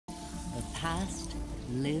past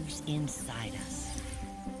lives inside us.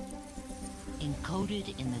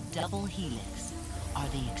 Encoded in the double helix are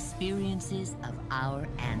the experiences of our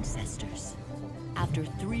ancestors. After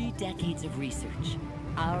 3 decades of research,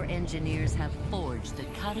 our engineers have forged the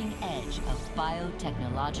cutting edge of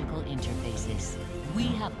biotechnological interfaces. We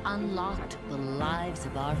have unlocked the lives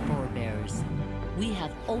of our forebears. We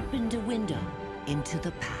have opened a window into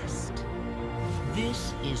the past.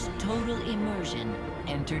 This is Total Immersion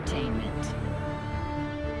Entertainment.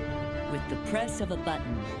 With the press of a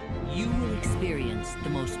button, you will experience the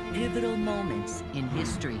most pivotal moments in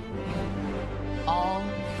history. All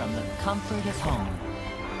from the comfort of home.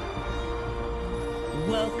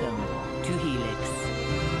 Welcome to Helix,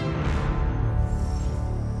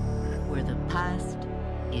 where the past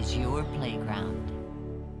is your playground.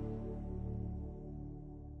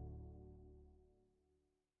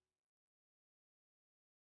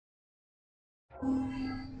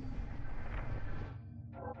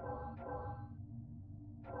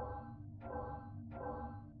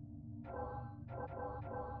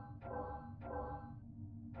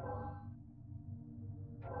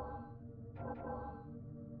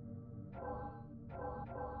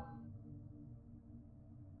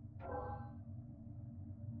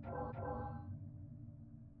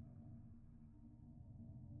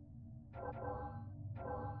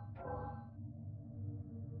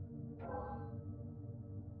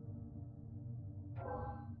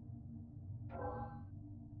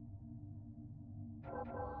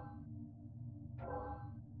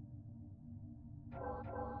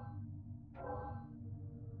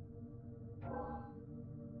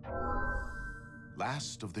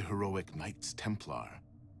 Last of the heroic Knights Templar,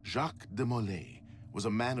 Jacques de Molay was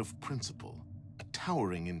a man of principle, a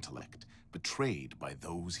towering intellect, betrayed by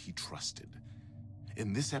those he trusted.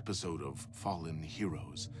 In this episode of Fallen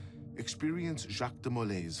Heroes, experience Jacques de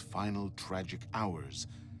Molay's final tragic hours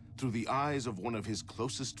through the eyes of one of his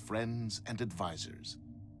closest friends and advisors,